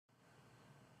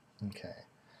Okay,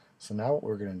 so now what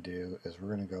we're going to do is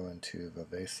we're going to go into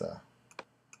Viveza,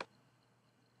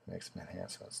 make some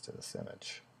enhancements to this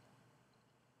image.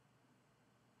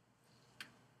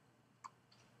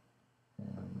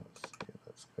 And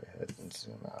let's go ahead and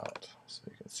zoom out so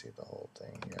you can see the whole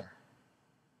thing here.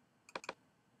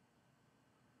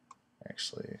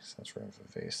 Actually, since we're in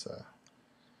Viveza,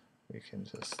 we can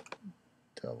just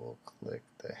double click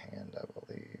the hand, I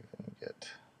believe, and get,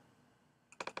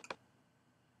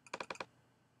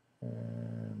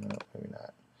 no, maybe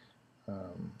not.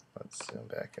 Let's zoom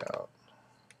back out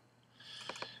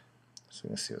so we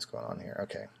can see what's going on here.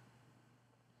 Okay,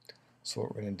 so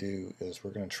what we're going to do is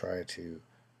we're going to try to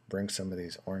bring some of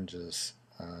these oranges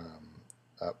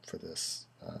up for this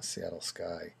Seattle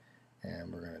sky,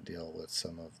 and we're going to deal with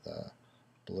some of the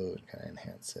blue and kind of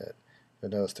enhance it.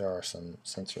 You'll notice there are some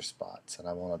sensor spots, and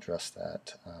I won't address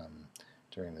that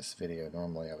during this video.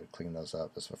 Normally I would clean those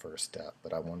up as a first step,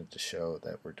 but I wanted to show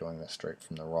that we're doing this straight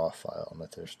from the raw file and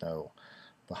that there's no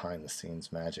behind the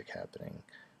scenes magic happening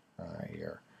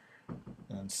here.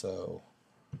 And so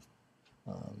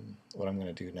what I'm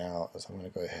going to do now is I'm going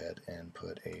to go ahead and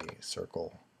put a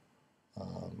circle,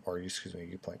 or excuse me,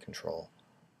 U-point control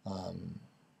on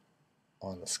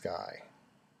the sky.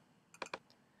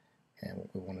 And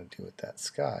what we want to do with that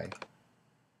sky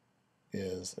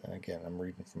is, and again, I'm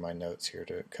reading from my notes here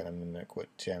to kind of mimic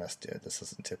what Janice did. This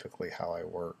isn't typically how I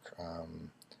work,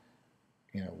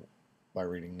 you know, by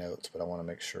reading notes, but I want to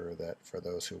make sure that for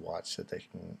those who watch it, they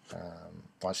can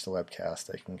watch the webcast,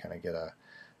 they can kind of get a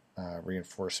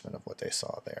reinforcement of what they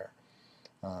saw there.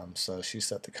 So she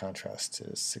set the contrast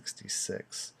to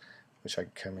 66, which I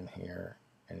can come in here,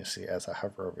 and you see as I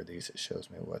hover over these, it shows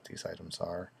me what these items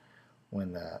are.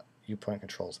 When the U-point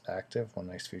control is active, one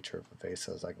nice feature of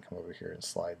Viveza is I can come over here and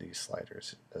slide these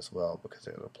sliders as well because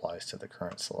it applies to the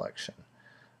current selection.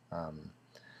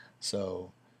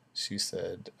 So she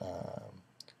said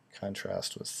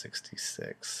contrast was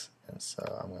 66, and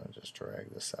so I'm going to just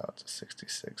drag this out to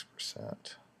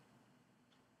 66%.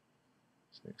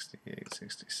 68,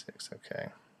 66, okay.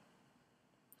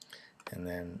 And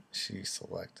then she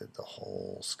selected the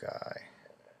whole sky.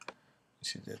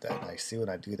 She did that, and I see when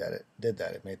I do that,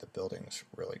 it made the buildings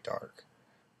really dark.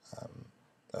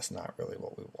 That's not really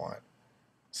what we want.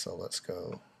 So let's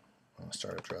go and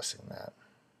start addressing that.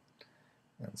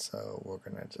 And so we're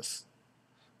going to just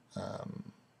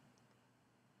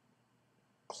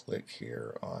click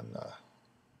here on the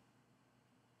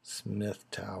Smith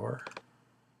Tower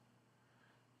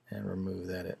and remove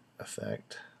that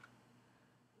effect.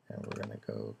 And we're going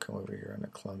to come over here on the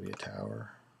Columbia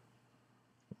Tower,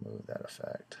 remove that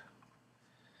effect.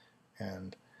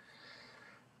 And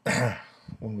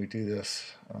when we do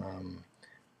this,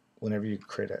 whenever you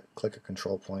click a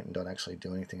control point and don't actually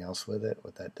do anything else with it,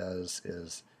 what that does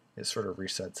is it sort of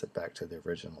resets it back to the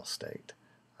original state.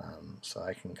 So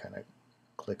I can kind of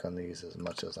click on these as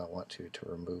much as I want to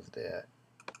remove the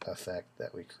effect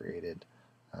that we created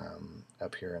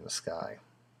up here in the sky.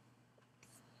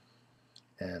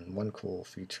 And one cool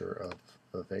feature of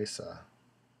Viveza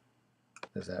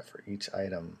is that for each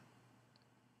item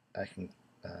I can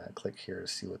click here to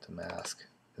see what the mask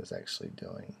is actually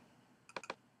doing.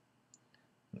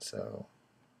 And so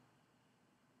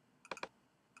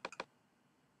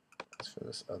as for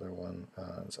this other one,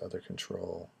 this other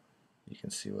control, you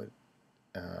can see what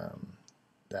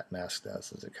that mask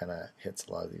does is it kind of hits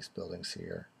a lot of these buildings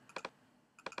here.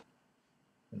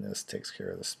 And this takes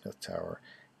care of the Smith Tower.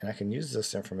 And I can use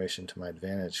this information to my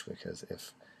advantage because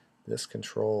if this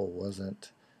control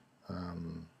wasn't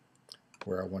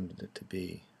where I wanted it to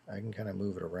be, I can kind of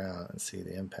move it around and see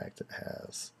the impact it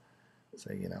has.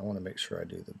 So, you know, I want to make sure I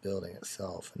do the building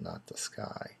itself and not the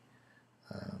sky,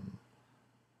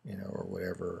 you know, or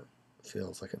whatever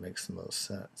feels like it makes the most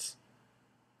sense.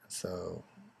 And so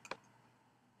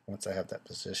once I have that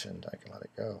positioned, I can let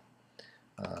it go.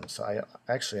 So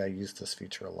I use this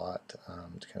feature a lot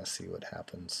to kind of see what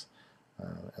happens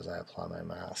as I apply my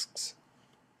masks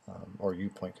or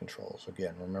U-point controls.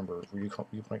 Again, remember,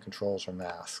 U-point controls are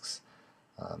masks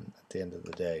at the end of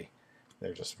the day.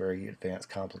 They're just very advanced,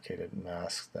 complicated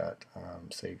masks that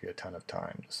save you a ton of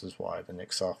time. This is why the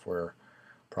Nix software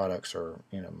products are,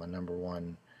 you know, my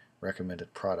 #1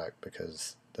 recommended product,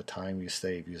 because the time you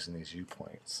save using these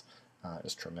U-points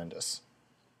is tremendous.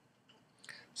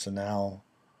 So now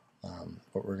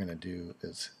what we're going to do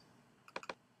is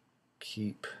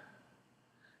keep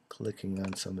clicking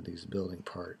on some of these building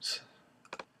parts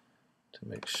to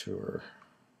make sure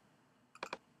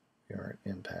we aren't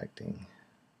impacting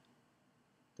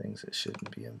things that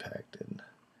shouldn't be impacted.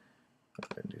 I'm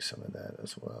going to do some of that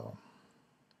as well.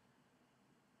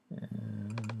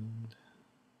 And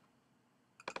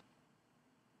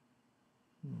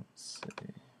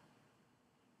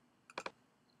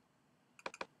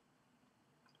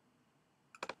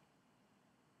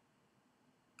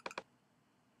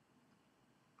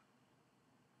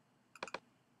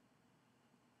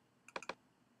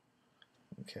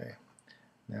Okay,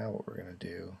 now what we're going to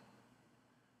do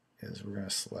is we're going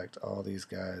to select all these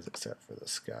guys except for the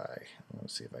sky. I'm going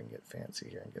to see if I can get fancy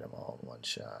here and get them all in one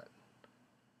shot.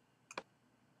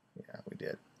 Yeah, we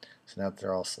did. So now that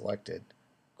they're all selected,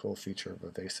 cool feature of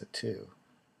Viveza 2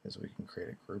 is we can create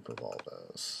a group of all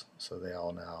those. So they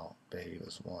all now behave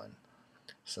as one.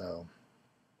 So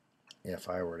if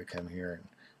I were to come here and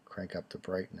crank up the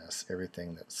brightness,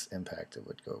 everything that's impacted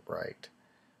would go bright.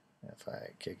 If I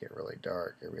kick it really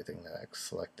dark, everything that I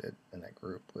selected in that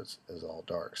group is all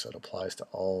dark. So it applies to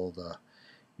all the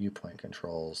viewpoint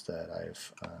controls that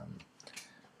I've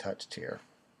touched here.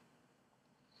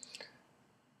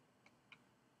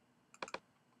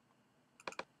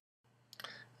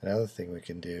 Another thing we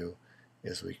can do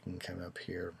is we can come up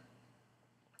here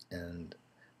and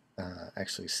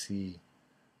actually see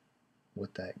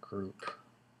what that group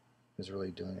is really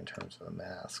doing in terms of a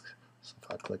mask. So if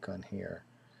I click on here,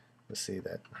 you'll see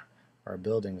that our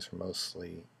buildings are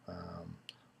mostly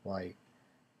white,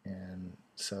 and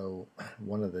so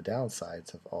one of the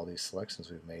downsides of all these selections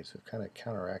we've made is we've kind of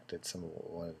counteracted some of what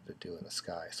we wanted to do in the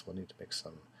sky. So we'll need to make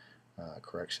some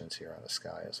corrections here on the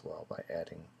sky as well by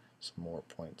adding some more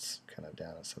points kind of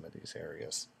down in some of these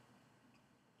areas.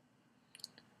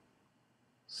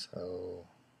 So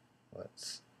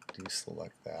let's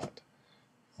deselect that.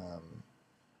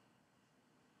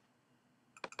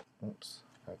 Oops,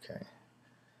 okay.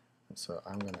 And so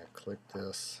I'm going to click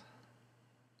this,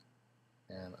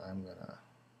 and I'm going to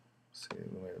see,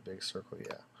 we made a big circle,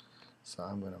 yeah. So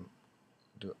I'm going to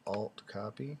do Alt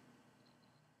copy,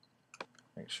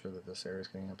 make sure that this area is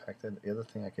getting impacted. The other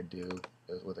thing I could do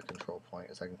is with a control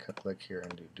point is I can click here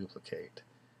and do duplicate,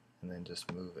 and then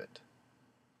just move it.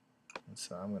 And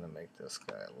so I'm going to make this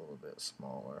guy a little bit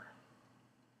smaller.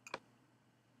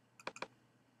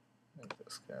 Make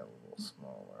this guy a little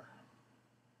smaller.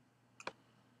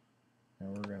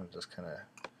 And we're going to just kind of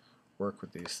work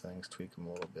with these things, tweak them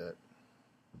a little bit,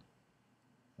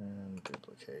 and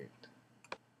duplicate.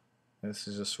 And this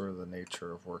is just sort of the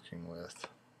nature of working with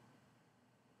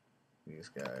these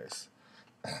guys.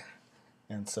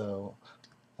 And so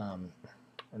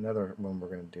another one we're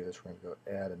going to do is we're going to go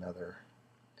add another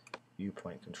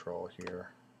viewpoint control here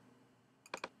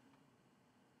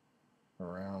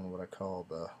around what I call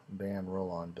the band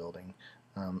roll-on building.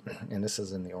 And this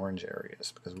is in the orange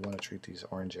areas because we want to treat these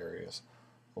orange areas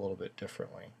a little bit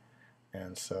differently.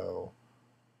 And so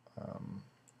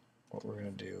what we're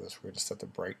going to do is we're going to set the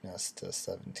brightness to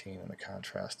 17 and the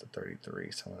contrast to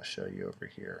 33. So I'm going to show you over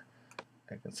here.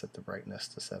 I can set the brightness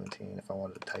to 17. If I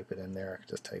wanted to type it in there, I could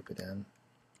just type it in.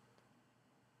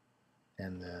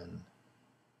 And then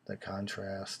the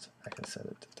contrast, I can set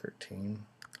it to 13.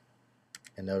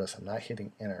 And notice I'm not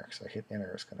hitting enter, because I hit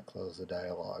enter, it's going to close the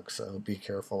dialog. So be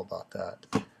careful about that.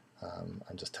 I'm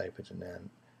just typing it in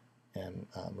and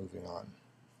moving on.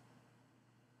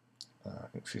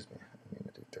 Excuse me, I mean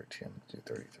to do 13, I'm going to do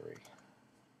 33.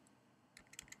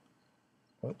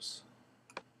 Whoops.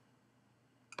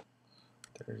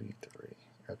 33.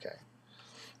 Okay.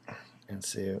 And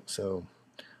so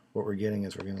what we're getting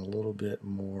is we're getting a little bit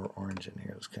more orange in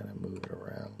here. Let's kind of move it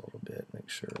around a little bit, make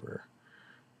sure we're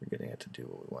getting it to do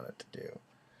what we want it to do.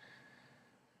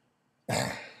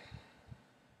 And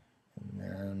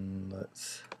then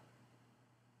let's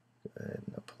go ahead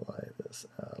and apply this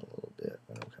out a little bit.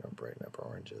 And we'll kind of brighten up our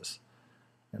oranges.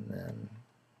 And then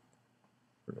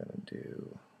we're going to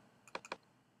do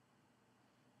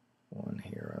one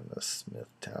here on the Smith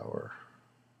Tower.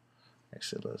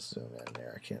 Actually, let's zoom in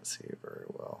there. I can't see it very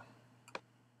well.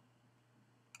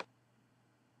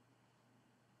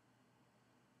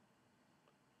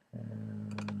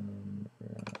 And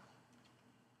we're going to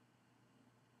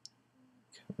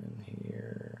come in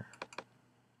here.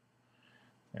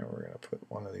 And we're going to put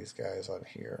one of these guys on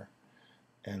here.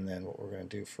 And then what we're going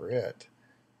to do for it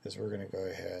is we're going to go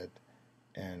ahead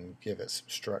and give it some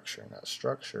structure. Now,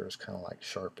 structure is kind of like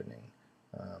sharpening.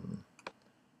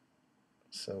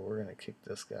 So we're going to kick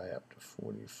this guy up to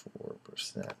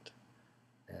 44%.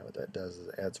 And what that does is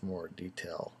it adds more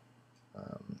detail.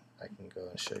 I can go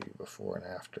and show you before and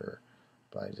after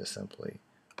by just simply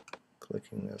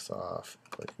clicking this off,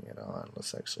 clicking it on.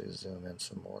 Let's actually zoom in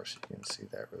some more so you can see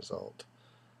that result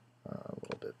a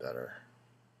little bit better.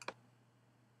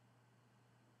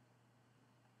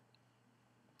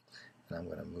 And I'm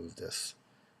going to move this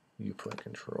viewpoint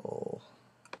control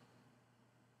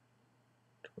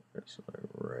towards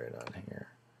right on here.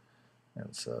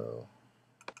 And so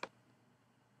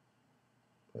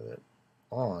with it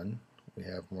on, we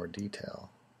have more detail.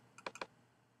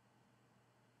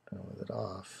 And with it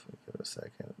off, give it a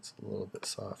second, it's a little bit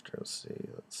softer. Let's see,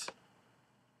 let's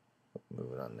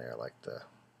move it on there like the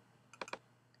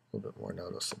little bit more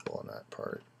noticeable in that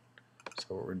part.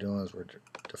 So what we're doing is we're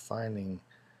defining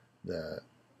the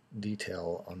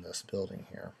detail on this building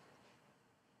here.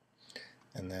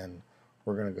 And then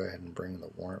we're going to go ahead and bring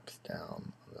the warmth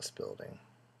down on this building.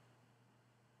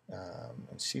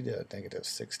 And she did a negative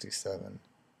 67,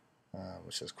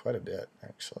 which is quite a bit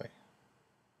actually.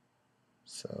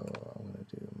 So I'm going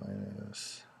to do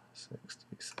minus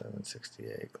 67,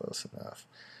 68, close enough.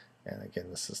 And again,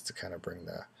 this is to kind of bring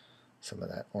some of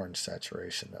that orange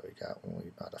saturation that we got when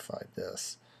we modified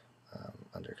this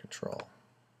under control.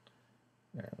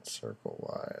 And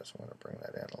circle-wise, I'm going to bring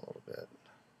that in a little bit.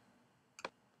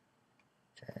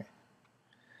 Okay.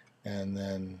 And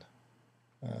then,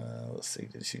 let's see,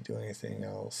 did she do anything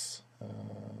else?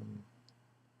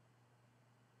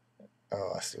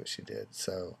 Oh, I see what she did.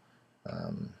 So,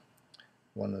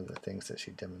 one of the things that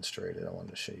she demonstrated, I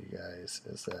wanted to show you guys,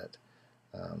 is that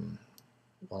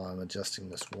while I'm adjusting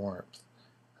this warmth,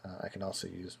 I can also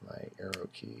use my arrow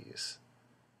keys.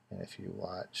 And if you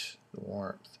watch the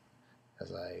warmth,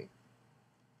 as I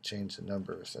change the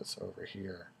numbers that's over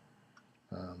here,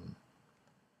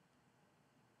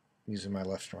 using my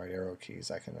left and right arrow keys,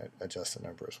 I can adjust the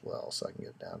number as well, so I can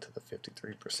get down to the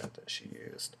 53% that she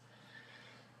used.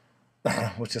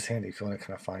 Which is handy if you want to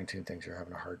kind of fine-tune things you're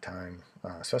having a hard time,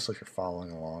 especially if you're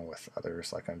following along with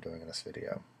others like I'm doing in this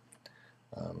video.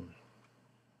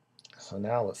 So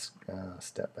now let's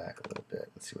step back a little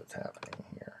bit and see what's happening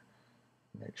here.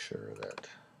 Make sure that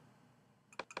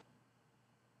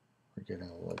we're getting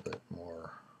a little bit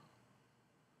more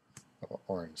of an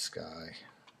orange sky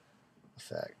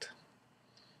effect.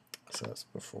 So that's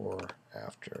before,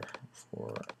 after,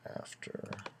 before, after.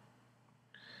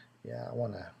 Yeah, I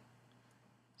want to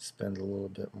spend a little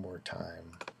bit more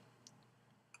time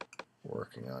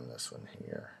working on this one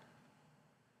here.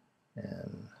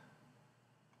 And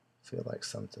feel like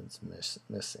something's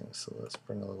missing, so let's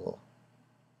bring a little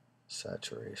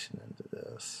saturation into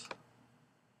this.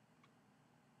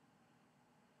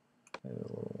 Maybe a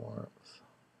little warmth.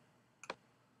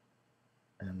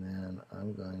 And then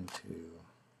I'm going to,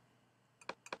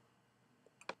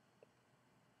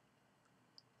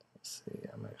 let's see,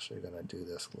 I'm actually going to do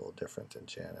this a little different than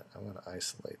Janet. I'm going to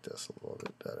isolate this a little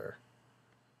bit better.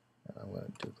 And I'm going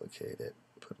to duplicate it,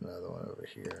 put another one over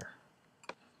here,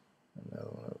 another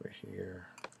one over here,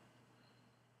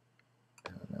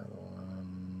 and another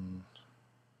one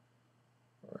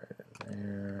right in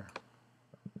there,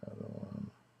 another one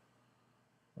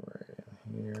right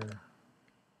in here,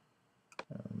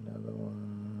 another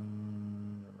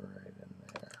one right in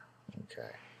there.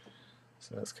 Okay,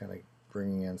 so that's kind of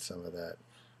bringing in some of that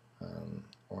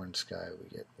orange sky we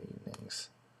get in the evenings.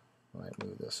 I might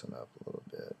move this one up a little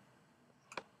bit.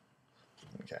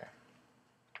 Okay.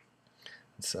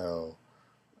 So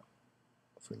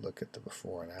if we look at the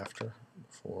before and after,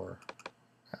 before,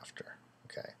 after.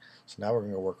 Okay, so now we're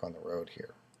going to work on the road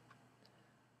here.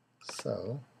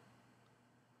 So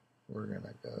we're going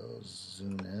to go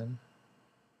zoom in.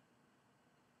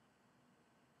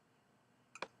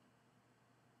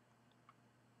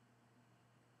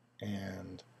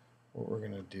 And what we're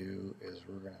going to do is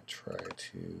we're going to try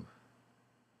to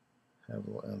have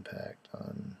a little impact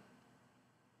on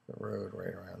the road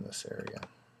right around this area.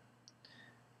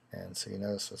 And so you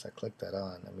notice as I click that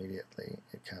on, immediately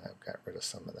it kind of got rid of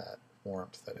some of that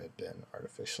warmth that had been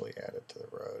artificially added to the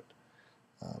road.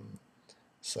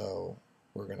 So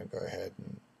we're going to go ahead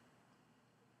and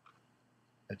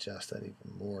adjust that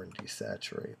even more and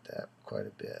desaturate that quite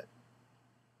a bit,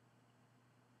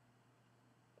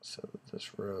 so that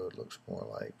this road looks more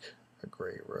like a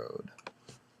gray road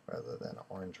rather than an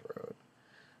orange road.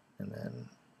 And then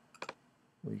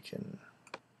we can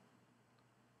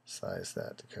size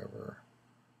that to cover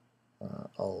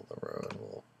all of the road.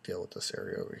 We'll deal with this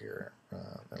area over here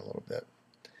in a little bit.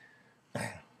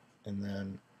 And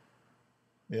then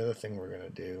the other thing we're going to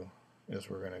do is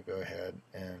we're going to go ahead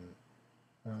and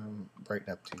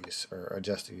brighten up these, or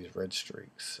adjust these red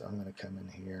streaks. So I'm going to come in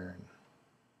here and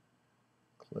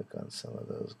click on some of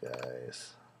those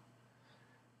guys.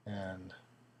 And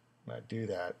when I do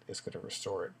that, it's going to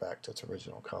restore it back to its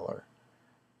original color.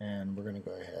 And we're going to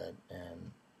go ahead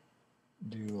and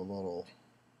do a little,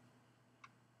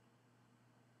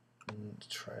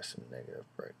 try some negative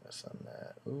brightness on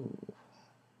that. Ooh.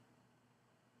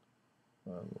 A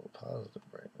little positive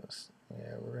brightness.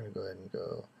 Yeah, we're going to go ahead and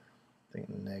go, I think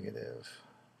negative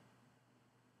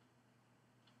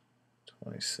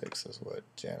 26 is what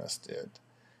Janice did.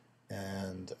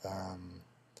 And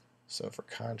so for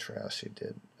contrast, she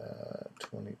did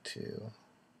 22.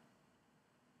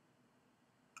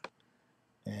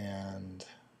 And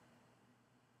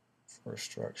for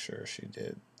structure, she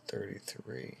did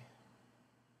 33.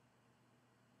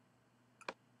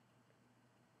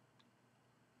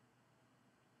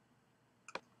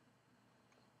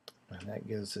 And that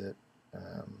gives it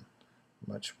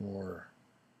much more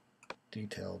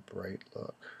detailed, bright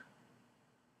look.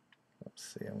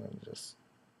 Let's see, I'm going to just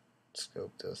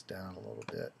scope this down a little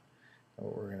bit. And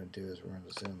what we're going to do is we're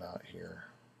going to zoom out here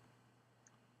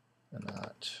a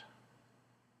notch.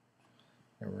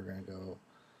 And we're going to go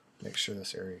make sure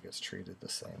this area gets treated the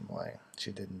same way.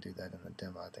 She didn't do that in the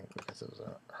demo, I think, because it was in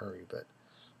a hurry, but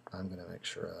I'm going to make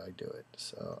sure I do it.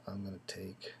 So I'm going to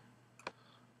take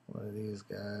one of these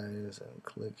guys and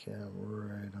click him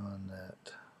right on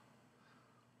that.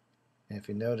 And if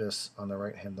you notice on the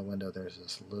right hand of the window, there's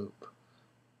this loop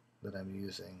that I'm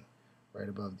using right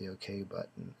above the OK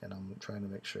button, and I'm trying to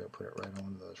make sure I put it right on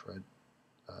one of those red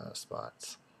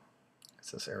spots.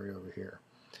 It's this area over here.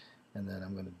 And then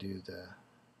I'm going to do the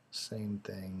same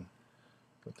thing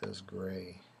with this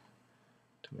gray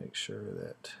to make sure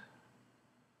that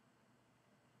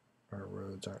our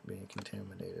roads aren't being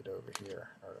contaminated over here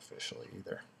artificially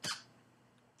either.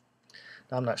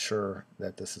 Now, I'm not sure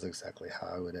that this is exactly how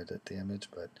I would edit the image,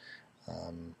 but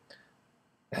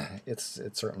it's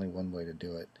certainly one way to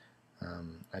do it.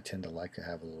 I tend to like to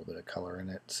have a little bit of color in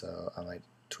it, so I might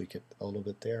tweak it a little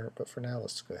bit there, but for now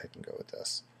let's go ahead and go with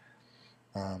this.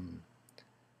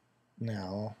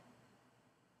 Now,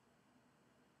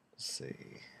 let's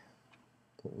see,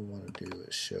 what we want to do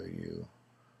is show you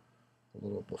a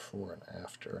little before and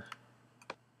after.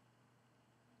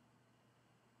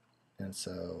 And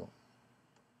so,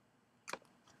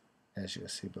 as you can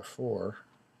see before,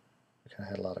 we kind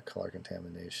of had a lot of color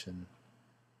contamination.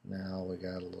 Now we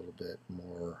got a little bit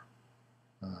more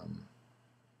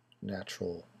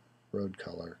natural road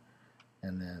color,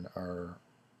 and then our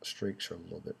streaks are a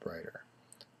little bit brighter.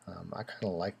 I kind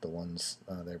of like the ones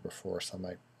there before, so I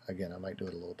might do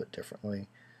it a little bit differently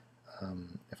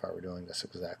if I were doing this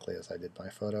exactly as I did my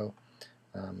photo.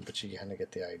 But you kind of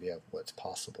get the idea of what's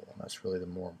possible, and that's really the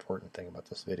more important thing about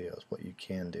this video, is what you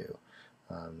can do.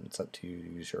 It's up to you to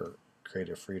use your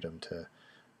creative freedom to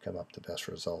come up with the best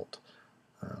result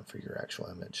for your actual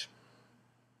image.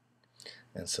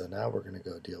 And so now we're going to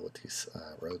go deal with these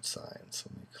road signs.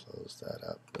 Let me close that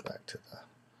up, go back to the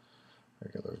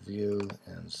regular view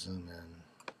and zoom in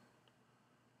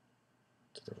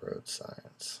to the road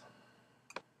signs.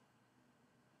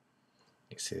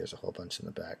 You see there's a whole bunch in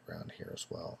the background here as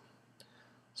well.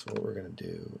 So what we're going to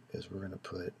do is we're going to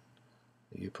put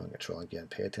the viewpoint control. Again,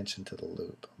 pay attention to the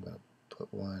loop. I'm going to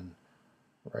put one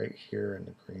right here in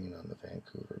the green on the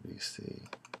Vancouver, BC.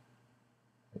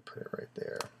 Let me put it right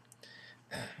there.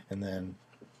 And then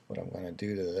what I'm going to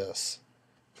do to this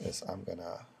is I'm going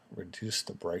to reduce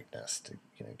the brightness to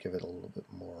give it a little bit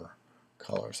more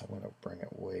color. So I'm going to bring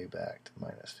it way back to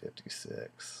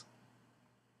 -56.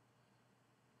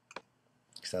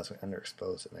 Because as we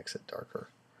underexpose, it makes it darker.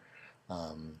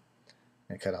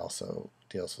 It kind of also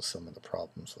deals with some of the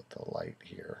problems with the light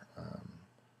here,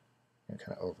 and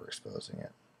kind of overexposing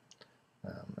it.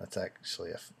 That's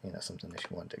actually something if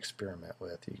you want to experiment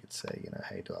with. You could say,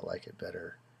 hey, do I like it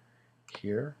better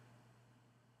here,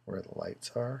 where the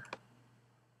lights are,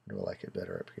 or do I like it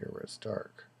better up here where it's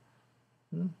dark?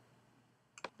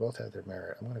 Both have their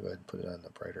merit. I'm going to go ahead and put it on the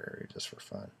brighter area just for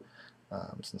fun,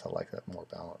 since I like that more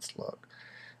balanced look.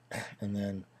 And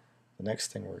then the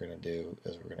next thing we're going to do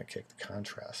is we're going to kick the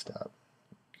contrast up.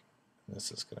 And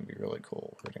this is going to be really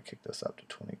cool. We're going to kick this up to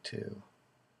 22.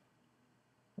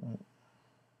 And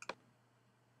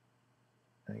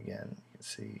again, you can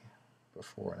see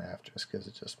before and after. This gives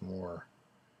it just more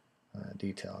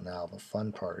detail. Now the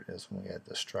fun part is when we add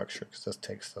the structure, because this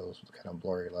takes those kind of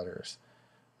blurry letters.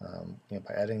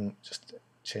 By just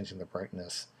changing the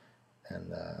brightness and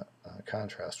the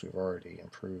contrast, we've already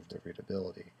improved the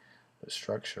readability. But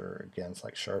structure, again, it's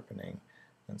like sharpening.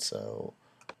 And so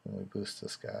when we boost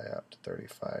this guy up to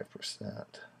 35%,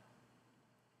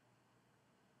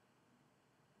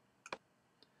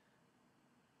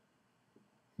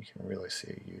 you can really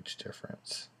see a huge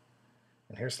difference.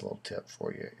 And here's a little tip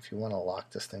for you. If you want to lock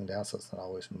this thing down so it's not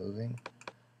always moving,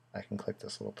 I can click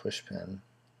this little push pin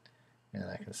and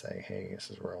I can say, hey, this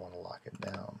is where I want to lock it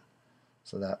down.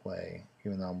 So that way,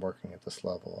 even though I'm working at this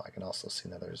level, I can also see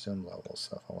another zoom level.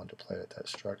 So if I want to play with that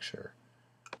structure,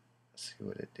 see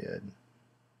what it did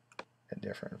at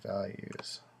different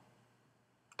values,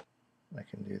 I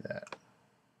can do that.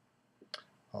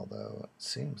 Although it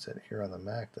seems that here on the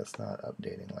Mac that's not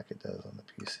updating like it does on the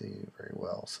PC very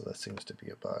well, so that seems to be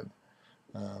a bug.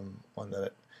 One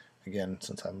that, again,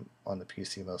 since I'm on the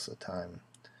PC most of the time,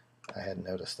 I hadn't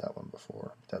noticed that one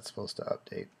before. That's supposed to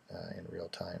update in real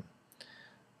time.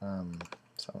 So I'm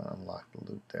going to unlock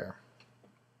the loop there.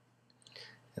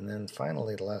 And then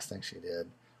finally, the last thing she did,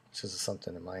 which is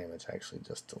something in my image I actually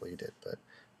just deleted, but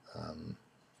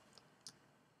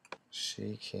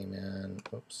she came in,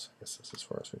 oops, I guess this is as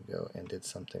far as we go, and did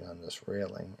something on this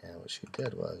railing. And what she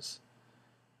did was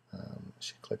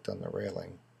she clicked on the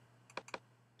railing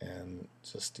and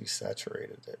just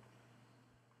desaturated it.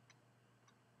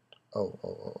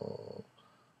 Oh,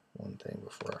 one thing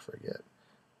before I forget.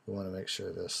 We want to make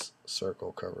sure this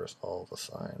circle covers all the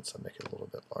signs, so make it a little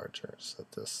bit larger so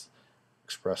that this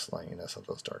express line, so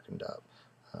those darkened up,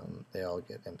 they all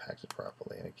get impacted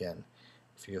properly. And again,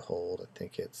 if you hold, I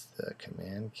think it's the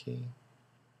command key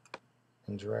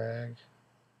and drag,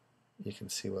 you can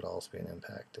see what all's being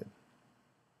impacted.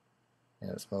 And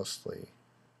it's mostly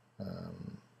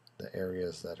the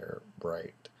areas that are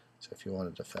bright. So if you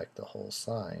wanted to affect the whole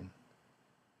sign,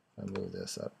 I move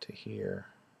this up to here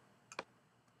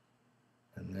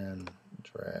and then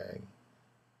drag,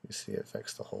 you see it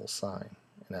affects the whole sign,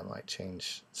 and that might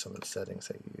change some of the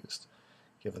settings I used.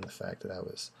 Given the fact that I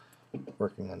was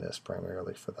working on this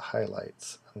primarily for the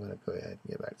highlights, I'm going to go ahead and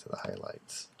get back to the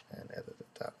highlights and edit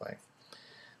it that way.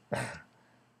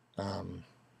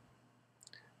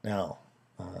 Now,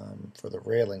 for the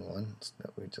railing ones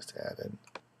that we just added,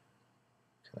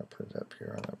 kind of put it up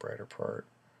here on the brighter part.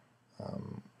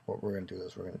 What we're going to do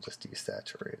is we're going to just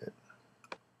desaturate it.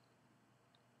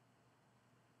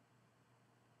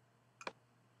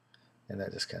 And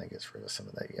that just kind of gets rid of some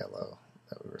of that yellow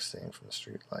that we were seeing from the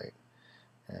street light.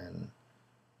 And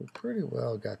we pretty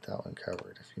well got that one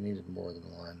covered. If you needed more than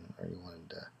one, or you wanted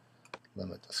to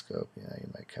limit the scope, you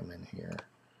might come in here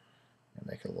and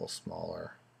make it a little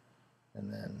smaller,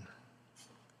 and then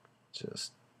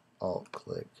just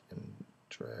alt-click and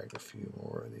drag a few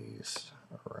more of these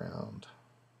around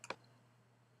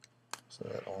so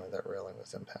that only that railing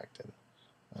was impacted.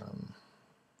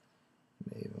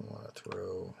 May even want to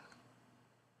throw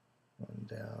one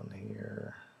down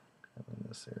here, kind of in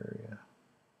this area.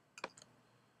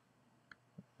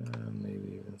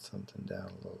 Maybe even something down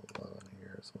a little low in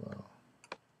here as well.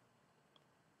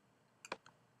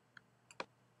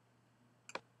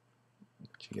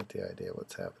 But you get the idea of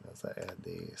what's happening as I add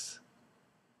these.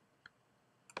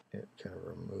 It kind of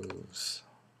removes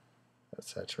that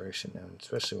saturation, and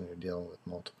especially when you're dealing with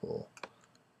multiple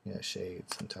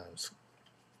shades, sometimes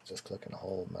just clicking a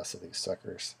whole mess of these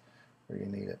suckers where you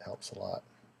need it helps a lot.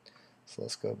 So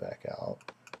let's go back out.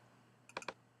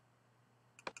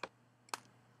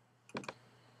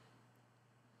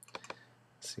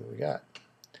 See what we got.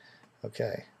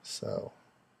 Okay, so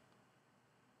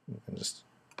we can just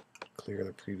clear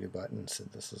the preview button. So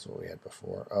this is what we had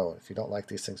before. Oh, if you don't like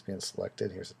these things being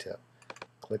selected, here's a tip.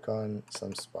 Click on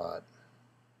some spot.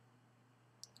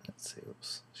 Let's see,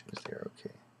 oops, choose the arrow key.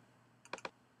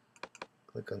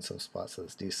 Click on some spot so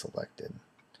it's deselected.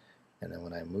 And then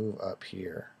when I move up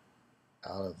here,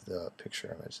 out of the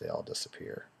picture image, they all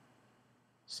disappear.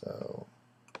 So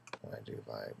when I do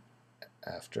by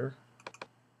after,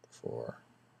 before,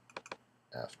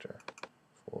 after,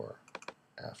 before,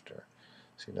 after.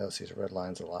 So you notice these red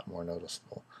lines are a lot more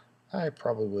noticeable. I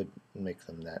probably would make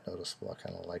them that noticeable. I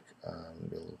kind of like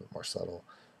be a little bit more subtle,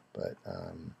 but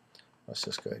let's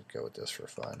just go ahead and go with this for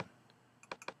fun.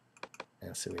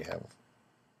 And see, we have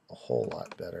a whole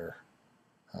lot better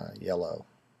yellow,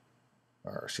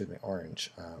 or excuse me,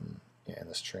 orange in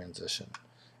this transition.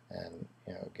 And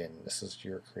again, this is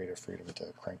your creative freedom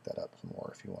to crank that up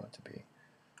more if you want it to be.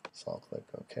 So I'll click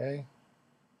OK.